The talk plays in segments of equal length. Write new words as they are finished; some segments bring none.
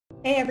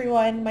Hey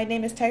everyone, my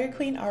name is Tiger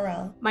Queen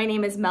RL. My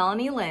name is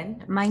Melanie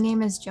Lynn. My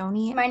name is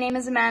Joni. My name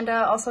is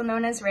Amanda, also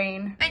known as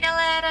Rain. Oi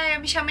galera,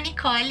 eu me chamo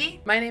Nicole.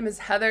 My name is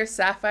Heather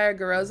Sapphire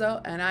Garozzo,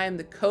 and I am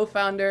the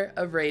co-founder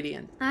of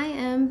Raidiant. I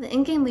am the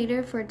in-game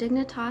leader for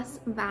Dignitas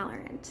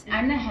Valorant.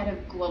 I'm the head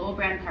of global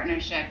brand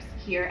partnerships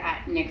here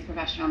at NYX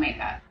Professional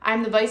Makeup.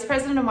 I'm the vice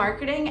president of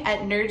marketing at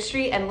Nerd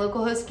Street and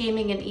local host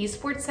gaming and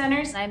esports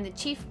centers. I'm the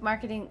chief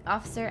marketing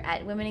officer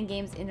at Women in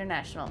Games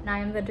International. And I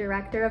am the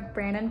director of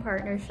brand and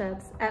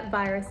partnerships at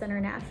Virus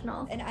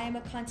International. And I am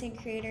a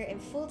content creator and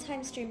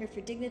full-time streamer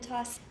for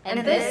Dignitas.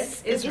 And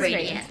this is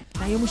Raidiant.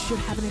 Naomi should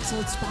have an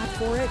excellent spot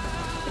for it.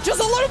 Just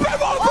a little bit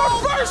more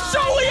for first,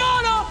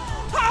 Juliana!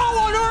 How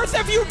on earth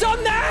have you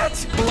done that?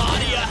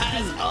 Claudia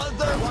has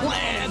other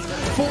plans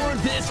for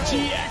this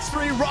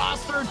GX3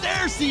 roster.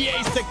 There's the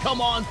ace to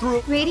come on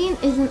through.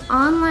 Raidiant is an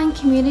online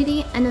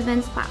community and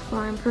events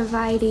platform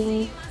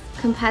providing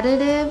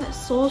competitive,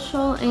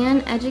 social,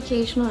 and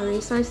educational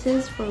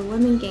resources for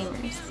women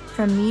gamers.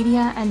 From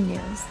media and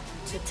news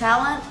to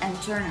talent and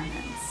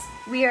tournaments.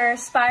 We are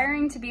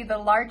aspiring to be the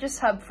largest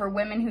hub for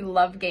women who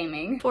love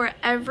gaming. For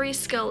every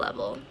skill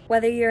level.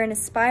 Whether you're an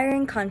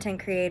aspiring content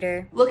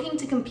creator, looking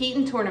to compete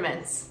in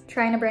tournaments,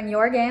 trying to bring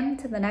your game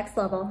to the next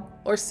level,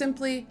 or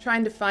simply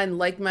trying to find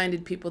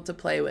like-minded people to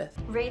play with.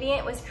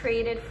 Raidiant was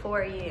created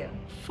for you.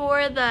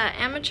 For the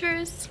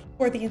amateurs,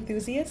 for the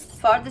enthusiasts,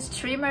 for the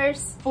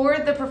streamers, for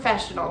the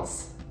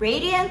professionals.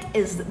 Raidiant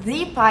is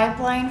the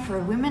pipeline for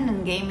women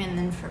in gaming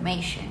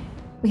information.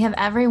 We have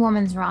every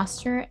woman's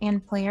roster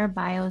and player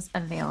bios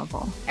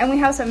available. And we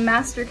house a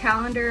master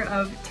calendar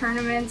of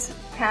tournaments,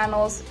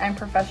 panels, and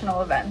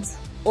professional events.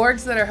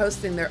 Orgs that are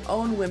hosting their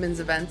own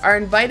women's events are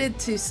invited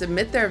to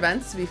submit their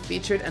events to be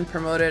featured and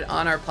promoted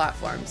on our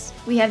platforms.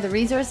 We have the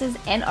resources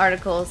and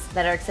articles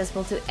that are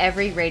accessible to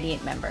every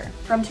Raidiant member.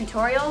 From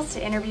tutorials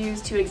to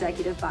interviews to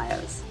executive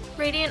bios.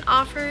 Raidiant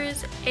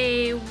offers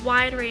a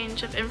wide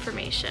range of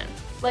information.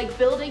 Like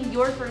building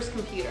your first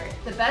computer,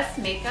 the best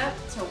makeup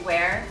to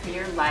wear for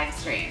your live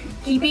stream,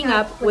 keeping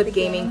up with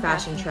gaming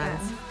fashion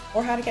trends,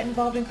 or how to get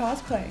involved in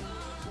cosplay.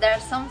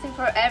 There's something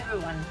for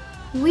everyone.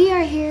 We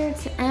are here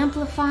to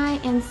amplify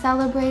and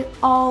celebrate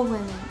all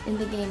women in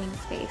the gaming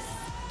space.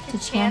 To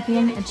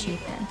champion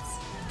achievements.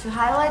 To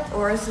highlight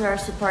orgs that are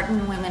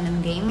supporting women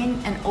in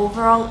gaming and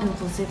overall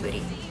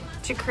inclusivity.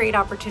 To create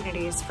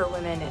opportunities for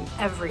women in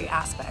every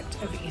aspect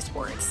of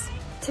esports.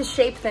 To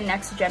shape the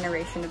next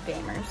generation of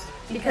gamers.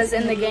 Because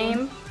in the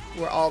game,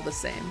 we're all the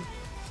same.